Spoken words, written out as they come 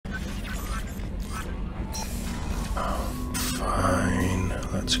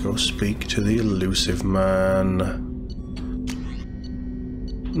Let's go speak to the elusive man.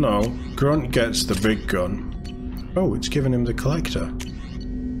 No, Grunt gets the big gun. Oh, it's giving him the collector.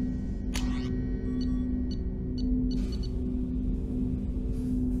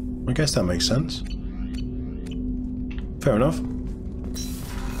 I guess that makes sense. Fair enough.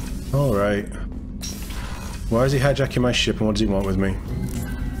 Alright. Why is he hijacking my ship and what does he want with me?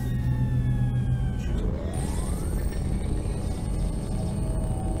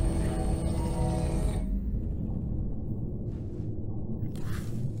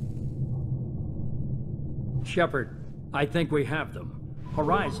 Shepard, I think we have them.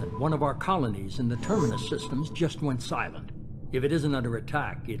 Horizon, one of our colonies in the Terminus systems, just went silent. If it isn't under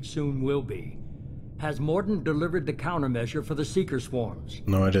attack, it soon will be. Has Mordin delivered the countermeasure for the Seeker swarms?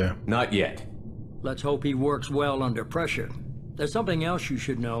 No idea. Not yet. Let's hope he works well under pressure. There's something else you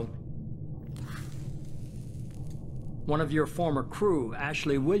should know. One of your former crew,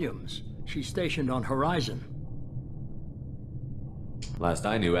 Ashley Williams, she's stationed on Horizon. Last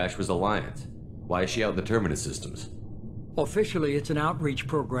I knew, Ash was Alliance. Why is she out in the Terminus systems? Officially, it's an outreach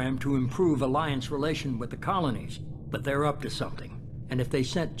program to improve Alliance relation with the colonies, but they're up to something. And if they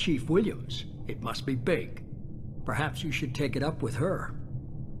sent Chief Williams, it must be big. Perhaps you should take it up with her.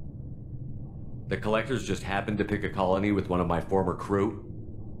 The Collectors just happened to pick a colony with one of my former crew?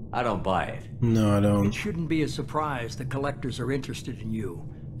 I don't buy it. No, I don't. It shouldn't be a surprise the Collectors are interested in you,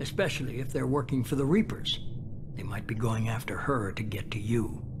 especially if they're working for the Reapers. They might be going after her to get to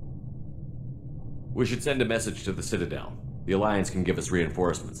you. We should send a message to the Citadel. The Alliance can give us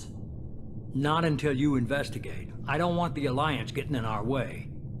reinforcements. Not until you investigate. I don't want the Alliance getting in our way.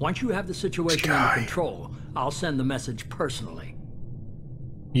 Once you have the situation under control, I'll send the message personally.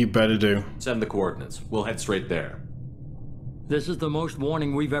 You better do. Send the coordinates. We'll head straight there. This is the most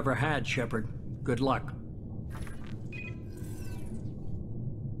warning we've ever had, Shepard. Good luck.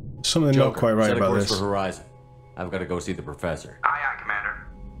 Something Joker, not quite right set a about course this. for Horizon. I've got to go see the Professor. Aye, aye, Commander.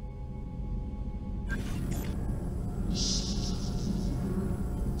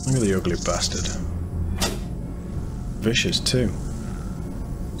 Look at the ugly bastard. Vicious too.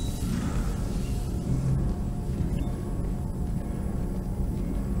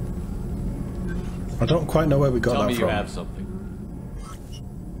 I don't quite know where we got Tell that me from. you have something.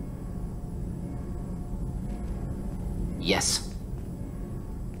 Yes.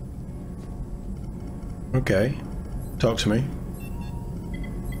 Okay. Talk to me.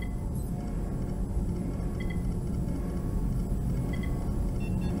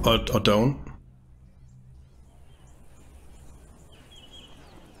 Or don't.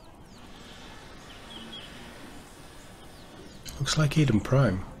 Looks like Eden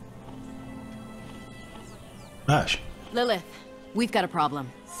Prime. Ash. Lilith, we've got a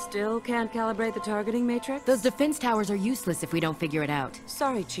problem. Still can't calibrate the targeting matrix? Those defense towers are useless if we don't figure it out.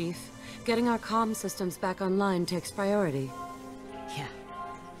 Sorry, Chief. Getting our comm systems back online takes priority. Yeah.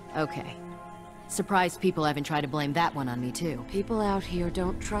 Okay. Surprised people haven't tried to blame that one on me, too. People out here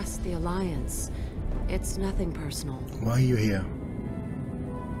don't trust the Alliance. It's nothing personal. Why are you here?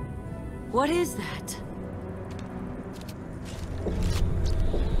 What is that?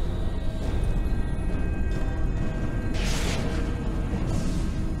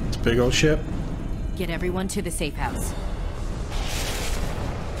 It's a big old ship. Get everyone to the safe house.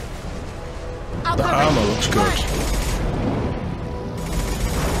 The armor looks good.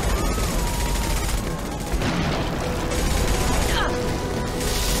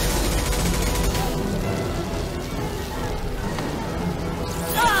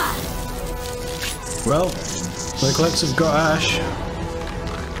 Well, the Collectors have got Ash.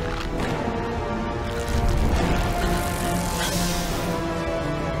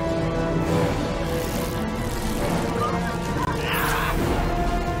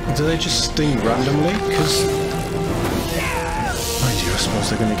 Do they just sting randomly? Because I suppose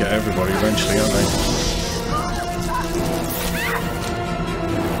they're going to get everybody eventually, aren't they?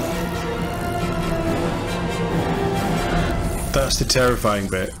 That's the terrifying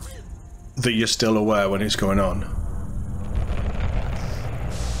bit. That you're still aware when it's going on.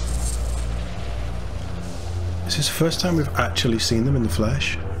 Is this the first time we've actually seen them in the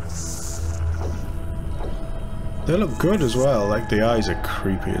flesh? They look good as well, like the eyes are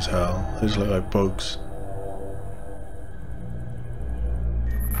creepy as hell. They just look like bugs.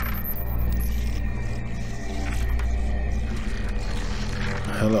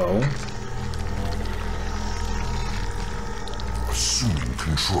 Hello. Assuming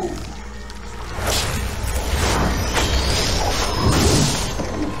control.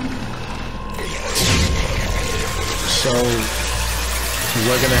 So,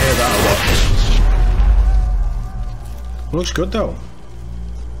 we're gonna hear that a lot. Looks good though.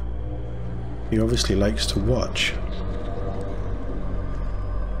 He obviously likes to watch.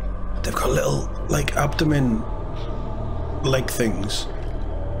 They've got little, like, abdomen leg things.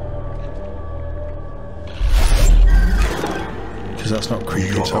 Because that's not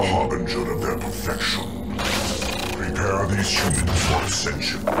creepy at all. You are the harbinger of their perfection. Prepare these humans for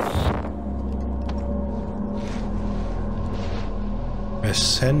ascension.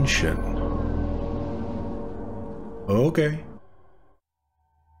 Ascension. Okay.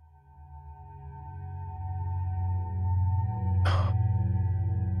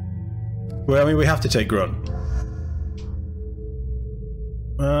 Well, I mean, we have to take Grunt.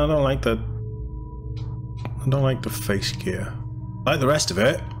 I don't like the face gear. I like the rest of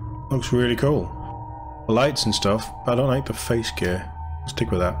it. Looks really cool. The lights and stuff, but I don't like the face gear. Stick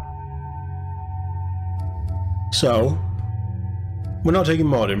with that. So, we're not taking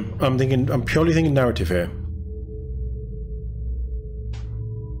Mordin. I'm purely thinking narrative here.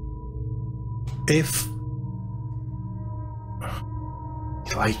 If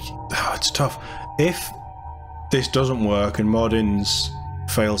it's tough. If this doesn't work and Mordin's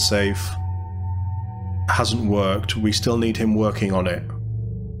failsafe hasn't worked, we still need him working on it.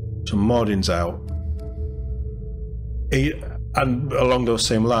 So Mordin's out. And along those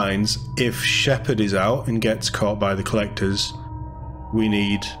same lines, if Shepard is out and gets caught by the Collectors, we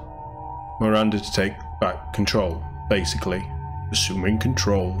need Miranda to take back control, basically. Assuming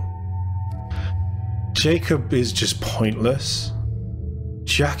control. Jacob is just pointless.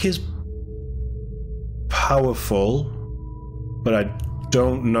 Jack is powerful, but I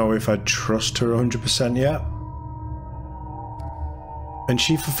don't know if I trust her 100% yet. And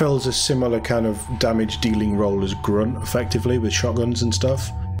she fulfills a similar kind of damage dealing role as Grunt, effectively, with shotguns and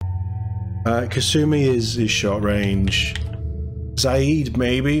stuff. Kasumi is short range. Zaid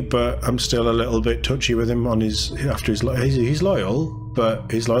maybe, but I'm still a little bit touchy with him on his he's loyal, but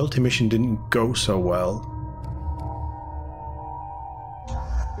his loyalty mission didn't go so well.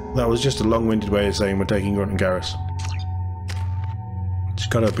 That was just a long-winded way of saying we're taking Grunt and Garrus. It's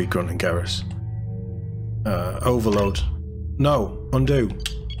gotta be Grunt and Garrus. Overload. No, undo.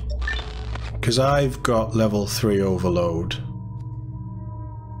 Because I've got level 3 overload.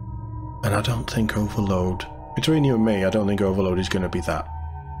 And I don't think overload... Between you and me, I don't think overload is going to be that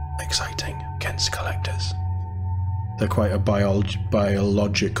exciting against Collectors. They're quite a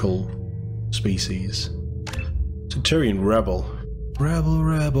biological species. Centurion Rebel.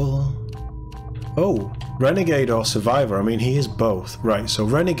 Rebel. Oh, Renegade or Survivor. I mean, he is both. Right, so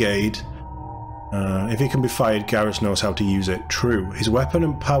Renegade... if he can be fired, Garrus knows how to use it. True. His weapon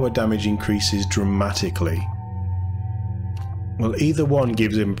and power damage increases dramatically. Well, either one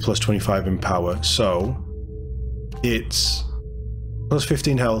gives him plus 25 in power, so it's plus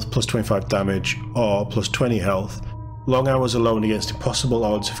 15 health, plus 25 damage, or plus 20 health. Long hours alone against impossible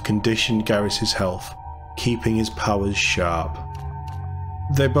odds have conditioned Garrus's health, keeping his powers sharp.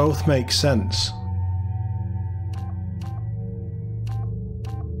 They both make sense.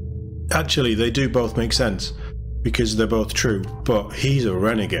 Actually, they do both make sense, because they're both true, but he's a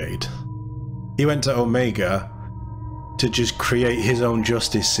renegade. He went to Omega to just create his own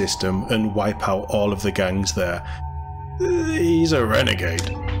justice system and wipe out all of the gangs there. He's a renegade.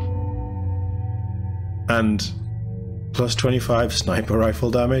 And plus 25 sniper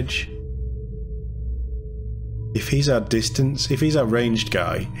rifle damage. If he's at distance, if he's a ranged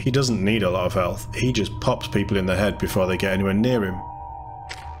guy, he doesn't need a lot of health. He just pops people in the head before they get anywhere near him.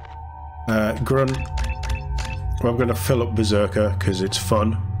 Grunt. Well, I'm going to fill up Berserker because it's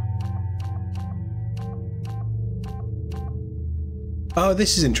fun. Oh,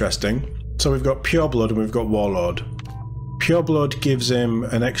 this is interesting. So we've got Pure Blood and we've got Warlord. Pure Blood gives him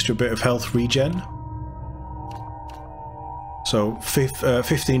an extra bit of health regen. So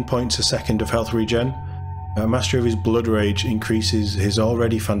 15 points a second of health regen. Mastery of his Blood Rage increases his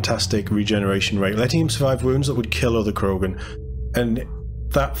already fantastic regeneration rate, letting him survive wounds that would kill other Krogan. And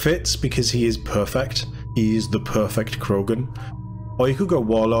that fits because he is perfect. He is the perfect Krogan. Or you could go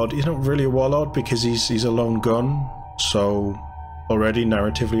Warlord. He's not really a Warlord because he's a lone gun, so already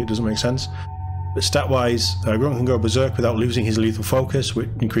narratively it doesn't make sense. But stat-wise, Grunt can go Berserk without losing his lethal focus,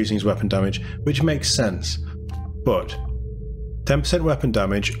 increasing his weapon damage, which makes sense. But 10% weapon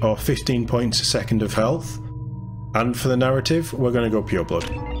damage or 15 points a second of health, and for the narrative, we're going to go Pure Blood.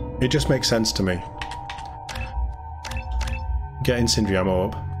 It just makes sense to me. Get incendiary ammo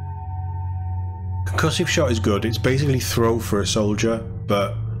up. Concussive shot is good. It's basically throw for a soldier,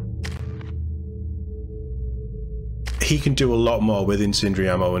 but he can do a lot more with incendiary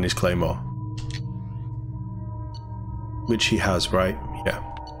ammo and his claymore. Which he has, right? Yeah.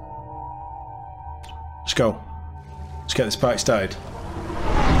 Let's go. Let's get this party started.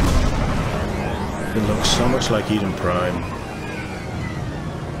 It looks so much like Eden Prime.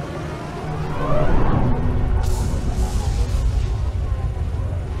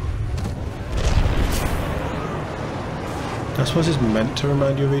 I suppose it's meant to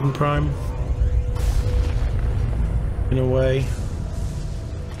remind you of Eden Prime. In a way.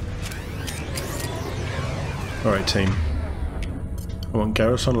 Alright, team. I want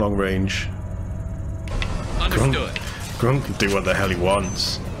Garrus on long range. Understood. Grunk can do what the hell he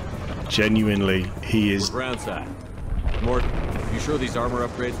wants. Genuinely, he is... Ground side. Mort, you sure these armor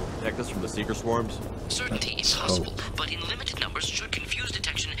upgrades will protect us from the Seeker swarms? Certainty impossible, but in limited numbers should confuse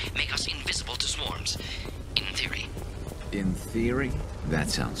detection make us invisible to swarms. In theory. In theory? That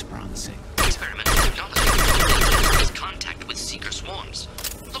sounds promising. Experimental technology is contact with Seeker swarms.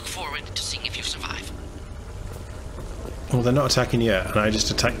 Look forward to seeing if you survive. Well, they're not attacking yet, and I just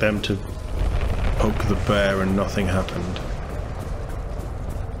attacked them to poke the bear and nothing happened.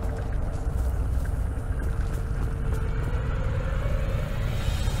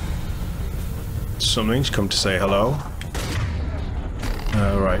 Something's come to say hello.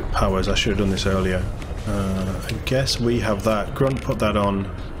 Right, powers. I should have done this earlier. I guess we have that. Grunt, put that on.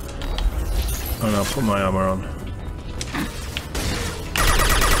 And I'll put my armor on.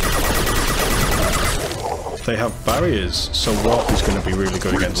 They have barriers, so warp is going to be really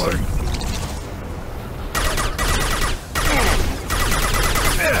good against them.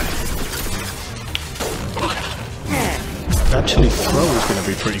 Actually, throw is going to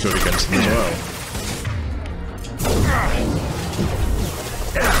be pretty good against them as well.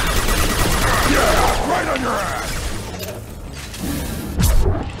 Right on your ass!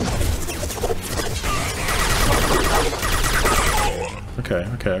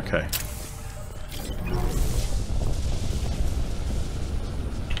 Okay.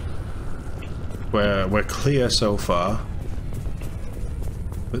 We're clear so far.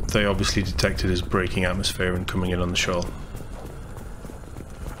 But they obviously detected us breaking atmosphere and coming in on the shoal.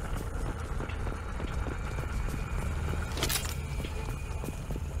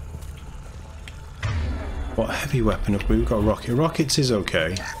 What heavy weapon have we? We've got a rocket. Rockets is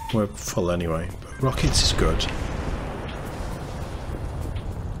okay. We're full anyway, but rockets is good.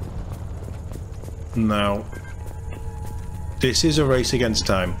 Now, this is a race against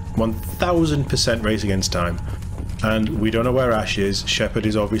time. 1000% race against time. And we don't know where Ash is. Shepard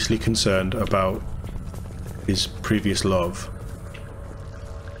is obviously concerned about his previous love.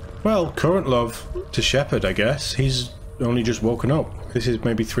 Well, current love to Shepard, I guess. He's only just woken up. This is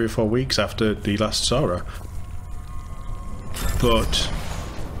maybe 3 or 4 weeks after he last saw her. But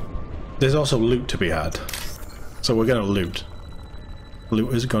there's also loot to be had. So we're gonna loot.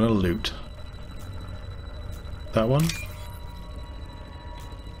 Looter's gonna loot. That one?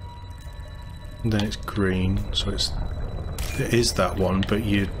 And then it's green, so it is that one, but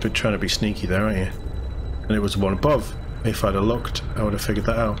you're trying to be sneaky there, aren't you? And it was the one above. If I'd have looked, I would have figured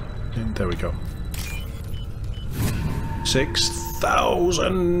that out. And there we go.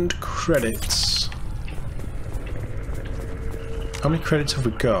 6,000 credits. How many credits have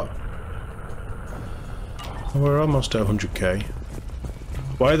we got? We're almost at 100k.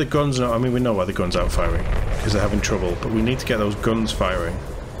 Why are the guns not... I mean, we know why the guns aren't firing. Because they're having trouble, but we need to get those guns firing.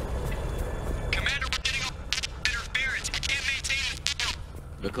 Commander, we're getting interference. We can't maintain it.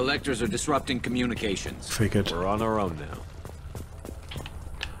 The collectors are disrupting communications. Figured. We're on our own now.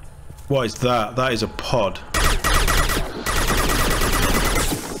 What is that? That is a pod.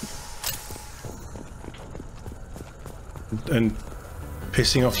 And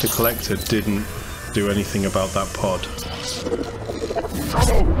pissing off the collector didn't do anything about that pod.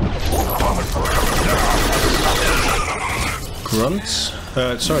 Grunts?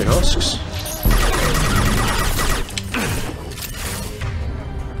 Sorry, husks.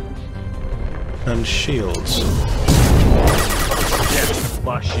 And shields.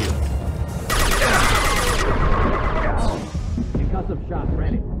 Lost shield. Concussive shot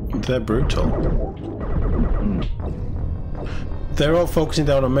ready. They're brutal. They're all focusing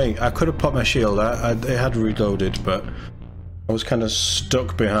down on me. I could have popped my shield. It had reloaded, but I was kind of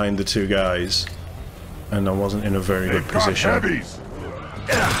stuck behind the two guys, and I wasn't in a very good position.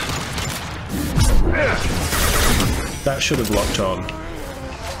 That should have locked on.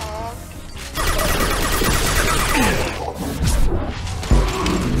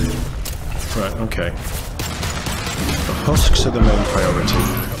 Right, okay. The husks are the main priority.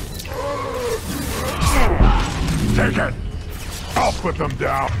 Take it! I'll put them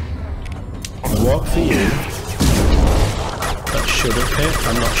down! What for you? That should have hit.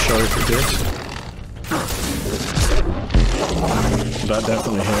 I'm not sure if it did. That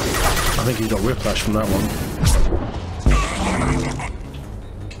definitely hit. I think he got whiplash from that one.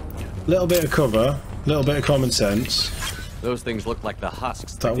 Little bit of cover, little bit of common sense. Those things look like the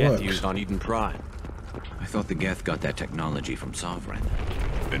husks That the Geth works. used on Eden Prime. I thought the Geth got that technology from Sovereign.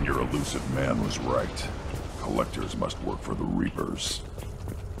 And your elusive man was right. Collectors must work for the Reapers.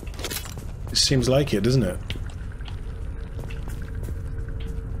 It seems like it, doesn't it?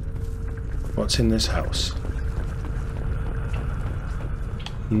 What's in this house?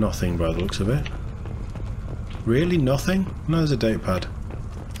 Nothing by the looks of it. Really? Nothing? No, there's a date pad.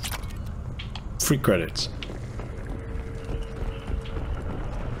 Free credits.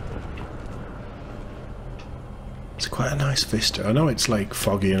 It's quite a nice vista. I know it's like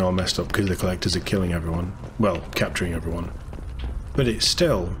foggy and all messed up because the collectors are killing everyone. Well, capturing everyone. But it's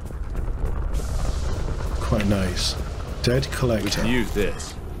still quite nice. Dead collector. We can use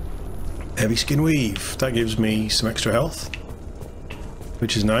this. Heavy skin weave. That gives me some extra health,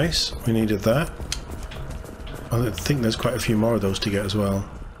 which is nice. We needed that. I think there's quite a few more of those to get as well.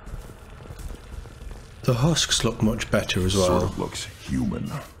 The husks look much better as well. Sort of looks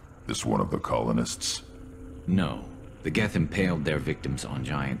human. This one of the colonists? No. The Geth impaled their victims on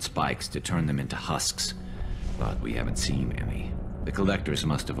giant spikes to turn them into husks. But we haven't seen any. The collectors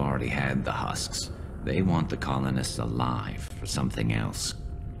must have already had the husks. They want the colonists alive for something else.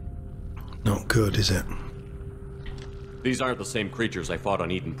 Not good, is it? These aren't the same creatures I fought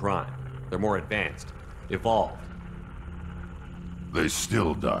on Eden Prime. They're more advanced. Evolved. They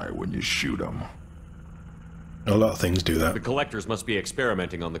still die when you shoot them. A lot of things do that. The collectors must be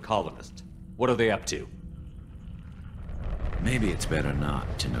experimenting on the colonists. What are they up to? Maybe it's better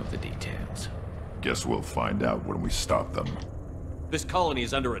not to know the details. Guess we'll find out when we stop them. This colony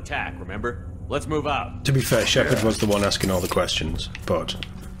is under attack, remember? Let's move out. To be fair, Shepard was the one asking all the questions, but...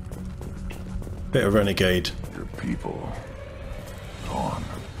 Bit of renegade. Your people... gone.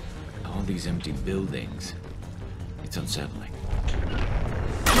 All these empty buildings. It's unsettling.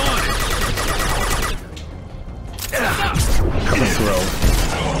 Have a throw.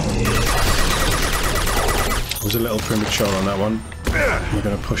 Was a little premature on that one. We're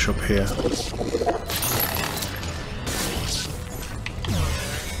going to push up here.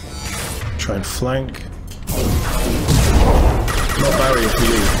 Try and flank. No barrier for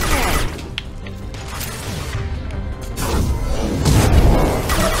you.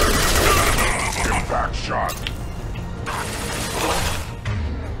 Impact shot.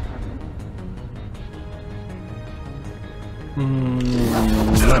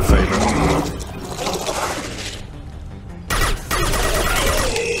 My favorite.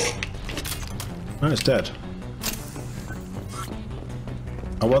 Oh, it's dead.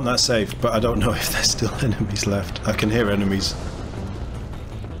 I want that safe, but I don't know if there's still enemies left. I can hear enemies.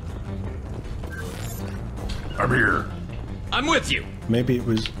 I'm here. I'm with you. Maybe it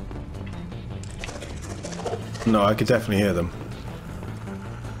was... No, I could definitely hear them.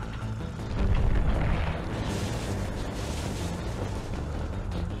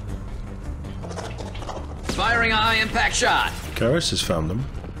 Firing a high-impact shot! Garrus has found them.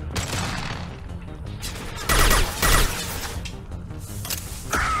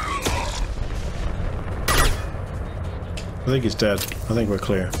 I think he's dead. I think we're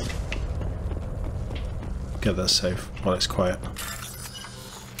clear. Get that safe while it's quiet.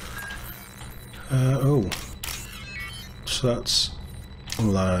 Oh. So that's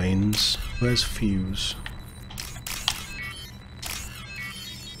lines. Where's fuse?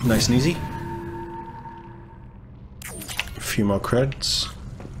 Nice and easy. A few more creds.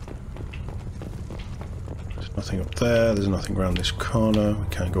 There's nothing up there. There's nothing around this corner. We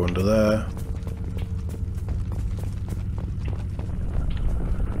can't go under there.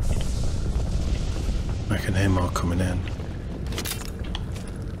 I can hear more coming in.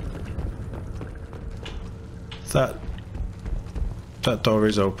 That door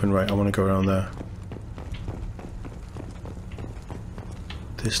is open, right? I want to go around there.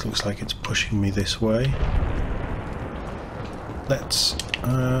 This looks like it's pushing me this way. Let's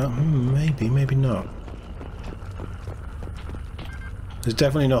maybe not. There's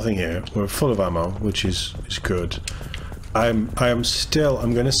definitely nothing here. We're full of ammo, which is good. I'm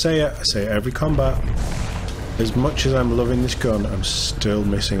gonna say it. I say it every combat. As much as I'm loving this gun, I'm still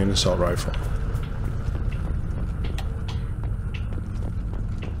missing an assault rifle.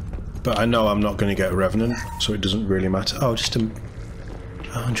 But I know I'm not going to get a Revenant, so it doesn't really matter. Oh, just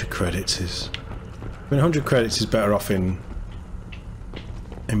 100 credits is... I mean, 100 credits is better off in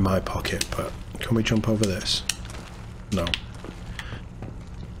my pocket, but can we jump over this? No.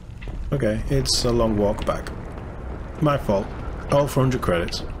 Okay, it's a long walk back. My fault. All for 100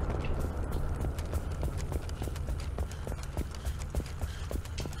 credits.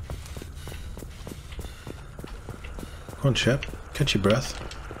 Come on, Shep. Catch your breath.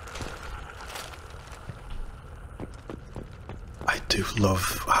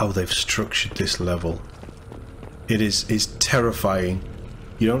 love how they've structured this level. It's terrifying.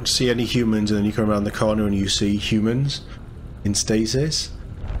 You don't see any humans, and then you come around the corner and you see humans in stasis,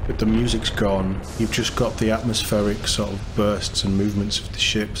 but the music's gone. You've just got the atmospheric sort of bursts and movements of the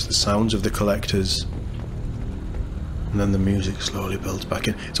ships, the sounds of the collectors, and then the music slowly builds back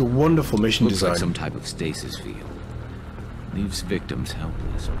in. It's a wonderful mission Looks design. like some type of stasis field. Leaves victims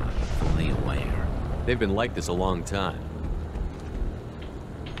helpless but fully aware. They've been like this a long time.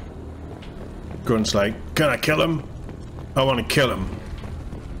 Grunt's like, can I kill him? I want to kill him.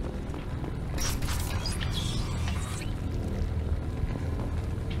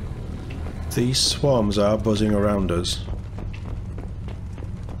 These swarms are buzzing around us.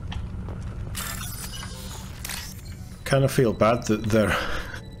 Kind of feel bad that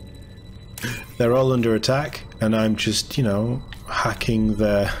they're all under attack, and I'm just, you know, hacking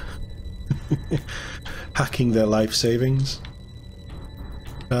their hacking their life savings.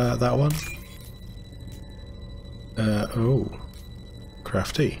 That one. Oh,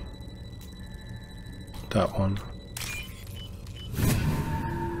 crafty. That one.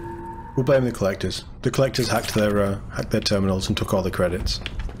 We'll blame the collectors. The collectors hacked their terminals and took all the credits.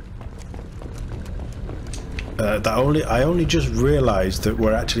 I only just realised that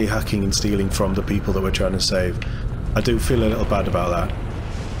we're actually hacking and stealing from the people that we're trying to save. I do feel a little bad about that.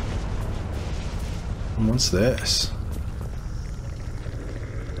 And what's this?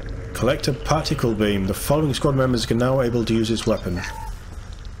 Collector particle beam. The following squad members are now able to use this weapon.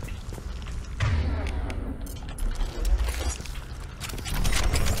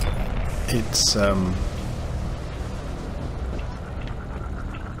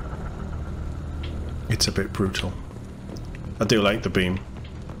 It's a bit brutal. I do like the beam.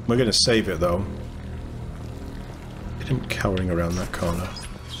 We're going to save it though. Get him cowering around that corner.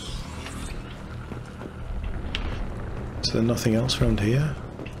 Is there nothing else around here?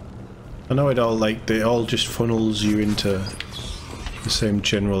 I know it all just funnels you into the same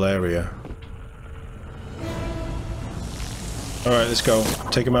general area. Alright, let's go.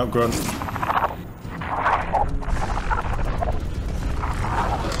 Take him out, Grunt.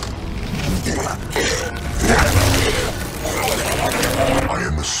 I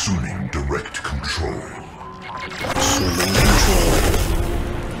am assuming direct control. Assuming control.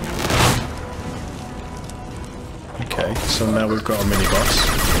 Okay, so now we've got a mini-boss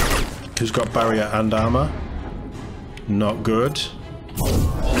who's got barrier and armour. Not good.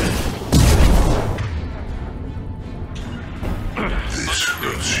 This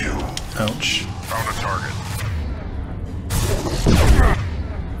hurts you. Ouch. Found a target.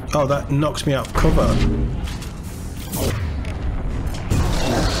 Oh, that knocked me out of cover.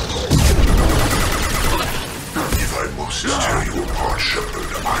 If I must tear you apart,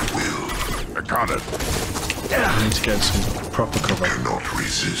 Shepard, I will. I got it. I need to get some proper cover. Cannot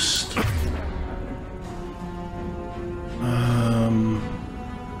resist.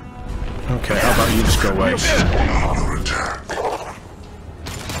 Okay, how about you just go away? Under attack.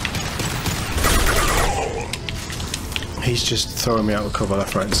 He's just throwing me out of cover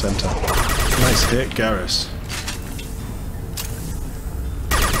left, right and centre. Nice hit, Garrus.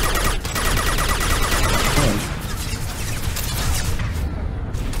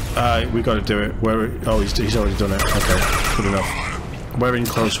 We got to do it. Oh, he's already done it. Okay, good enough. We're in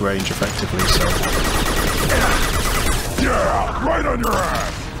close range, effectively, so... Yeah, right on your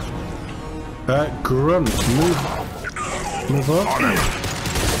ass. Grunt, move up.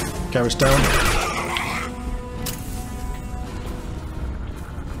 Garrus down.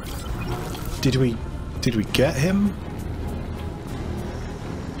 Did we get him?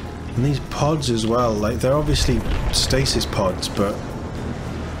 And these pods as well, like they're obviously stasis pods, but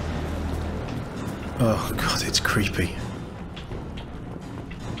oh god, it's creepy.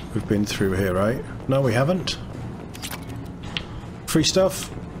 We've been through here, right? No, we haven't. Free stuff.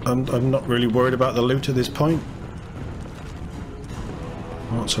 I'm not really worried about the loot at this point.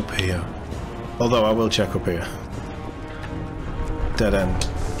 What's up here? Although I will check up here. Dead end.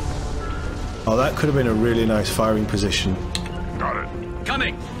 Oh, that could have been a really nice firing position. Got it.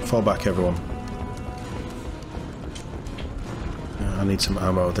 Coming! Fall back, everyone. I need some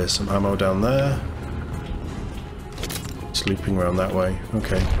ammo. There's some ammo down there. It's looping around that way.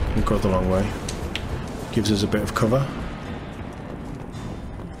 Okay, we'll go the long way. Gives us a bit of cover.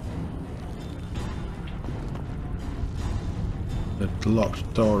 The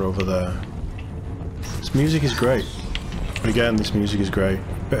locked door over there. This music is great. Again, this music is great.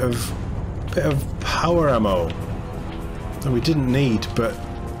 Bit of power ammo that we didn't need, but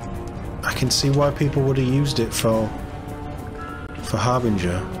I can see why people would have used it for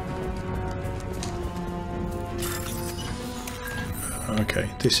Harbinger. Okay,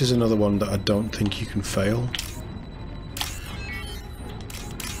 this is another one that I don't think you can fail.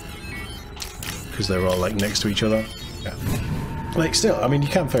 Because they're all like next to each other. Yeah. Like still, I mean you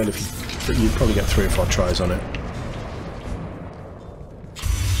can't fail if you probably get 3 or 4 tries on it.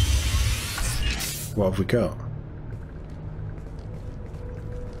 What have we got?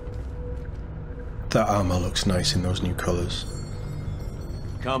 That armor looks nice in those new colours.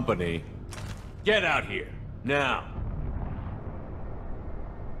 Company, get out here, now.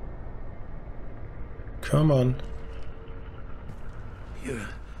 Come on.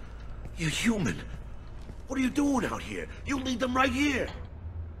 You're human. What are you doing out here? You lead them right here.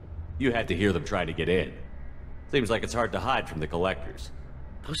 You had to hear them trying to get in. Seems like it's hard to hide from the collectors.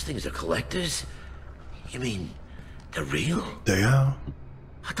 Those things are collectors? You mean, they're real? They are.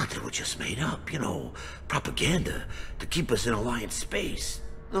 I thought they were just made up, you know, propaganda to keep us in Alliance space.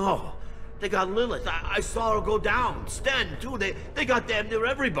 No, they got Lilith. I saw her go down. Sten, too. They got damn near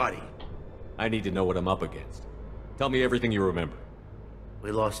everybody. I need to know what I'm up against. Tell me everything you remember.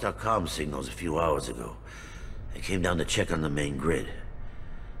 We lost our comm signals a few hours ago. I came down to check on the main grid.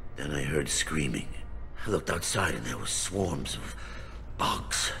 Then I heard screaming. I looked outside and there were swarms of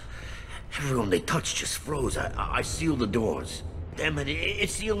bugs. Everyone they touched just froze. I sealed the doors. Damn it,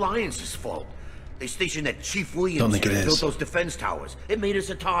 it's the Alliance's fault. They stationed that Chief Williams here and built those defense towers. It made us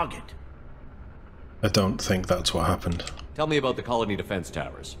a target. I don't think that's what happened. Tell me about the colony defense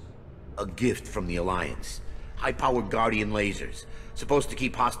towers. A gift from the Alliance. High-powered Guardian lasers. Supposed to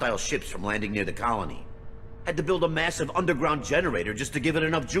keep hostile ships from landing near the colony. Had to build a massive underground generator just to give it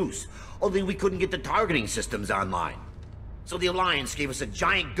enough juice. Only we couldn't get the targeting systems online. So the Alliance gave us a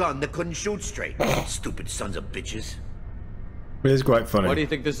giant gun that couldn't shoot straight. Stupid sons of bitches. It is quite funny. Why do you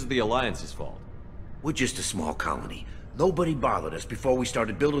think this is the Alliance's fault? We're just a small colony. Nobody bothered us before we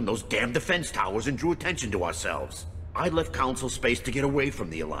started building those damn defense towers and drew attention to ourselves. I left Council space to get away from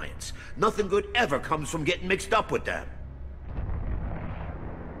the Alliance. Nothing good ever comes from getting mixed up with them.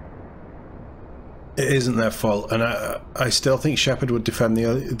 It isn't their fault, and I still think Shepard would defend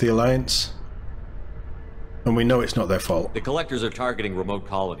the Alliance. And we know it's not their fault. The collectors are targeting remote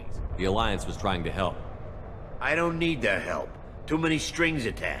colonies. The Alliance was trying to help. I don't need their help. Too many strings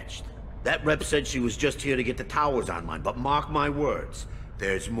attached. That rep said she was just here to get the towers online, but mark my words,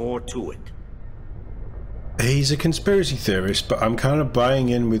 there's more to it. He's a conspiracy theorist, but I'm kind of buying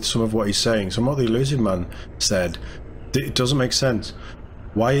in with some of what he's saying. Some of what the Illusive Man said, it doesn't make sense.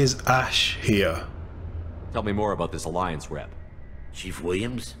 Why is Ash here? Tell me more about this Alliance rep. Chief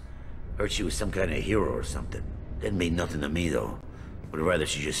Williams? Heard she was some kind of hero or something. Didn't mean nothing to me, though. Would rather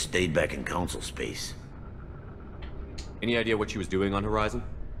she just stayed back in Council space. Any idea what she was doing on Horizon?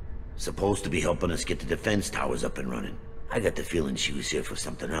 Supposed to be helping us get the defense towers up and running. I got the feeling she was here for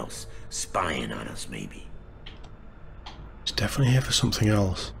something else. Spying on us, maybe. She's definitely here for something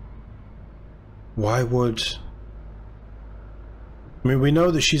else. Why would... I mean, we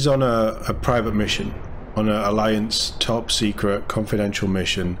know that she's on a private mission. On an Alliance top secret confidential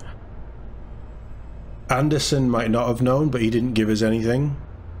mission. Anderson might not have known, but he didn't give us anything.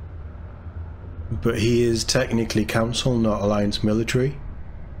 But he is technically Council, not Alliance military.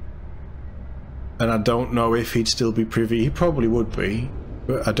 And I don't know if he'd still be privy. He probably would be,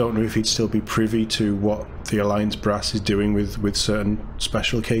 but I don't know if he'd still be privy to what the Alliance brass is doing with certain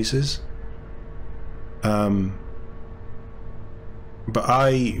special cases. But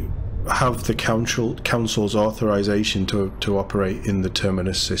I have the Council's authorization to operate in the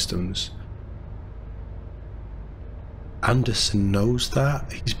Terminus systems. Anderson knows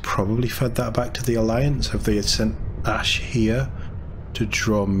that. He's probably fed that back to the Alliance. Have they sent Ash here to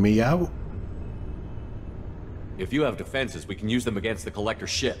draw me out? If you have defenses, we can use them against the Collector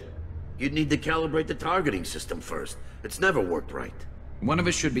ship. You'd need to calibrate the targeting system first. It's never worked right. One of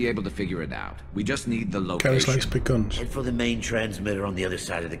us should be able to figure it out. We just need the location. Garrus likes big guns. Head for the main transmitter on the other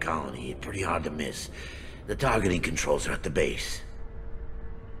side of the colony. Pretty hard to miss. The targeting controls are at the base.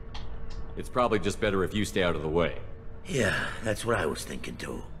 It's probably just better if you stay out of the way. Yeah, that's what I was thinking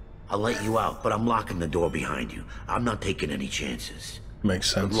too. I'll let you out, but I'm locking the door behind you. I'm not taking any chances.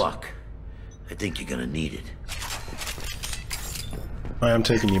 Makes sense. Good luck. I think you're gonna need it. I am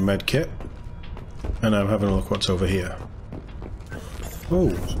taking your med kit, and I'm having a look what's over here.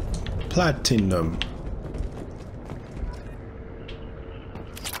 Oh, platinum.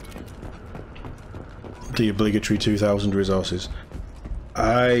 The obligatory 2,000 resources.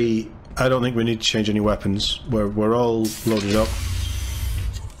 I don't think we need to change any weapons. We're all loaded up.